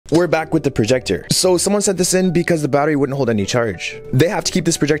We're back with the projector. So someone sent this in because the battery wouldn't hold any charge. They have to keep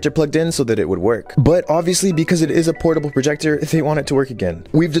this projector plugged in so that it would work. But obviously, because it is a portable projector, they want it to work again.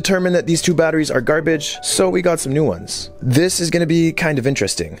 We've determined that these two batteries are garbage, so we got some new ones. This is going to be kind of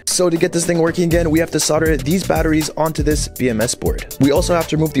interesting. So to get this thing working again, we have to solder these batteries onto this BMS board. We also have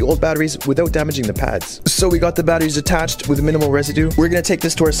to remove the old batteries without damaging the pads. So we got the batteries attached with minimal residue. We're going to take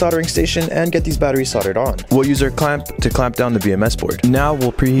this to our soldering station and get these batteries soldered on. We'll use our clamp to clamp down the BMS board. Now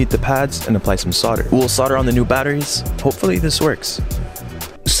we'll preheat the pads and apply some solder. We'll solder on the new batteries. Hopefully this works.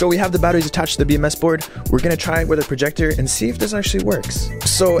 So we have the batteries attached to the BMS board. We're going to try it with a projector and see if this actually works.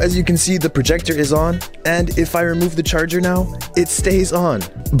 So as you can see, the projector is on, and if I remove the charger now, it stays on.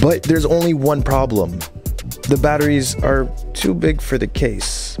 But there's only one problem. The batteries are too big for the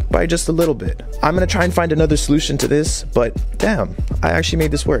case, by just a little bit. I'm going to try and find another solution to this, but damn, I actually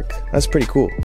made this work. That's pretty cool.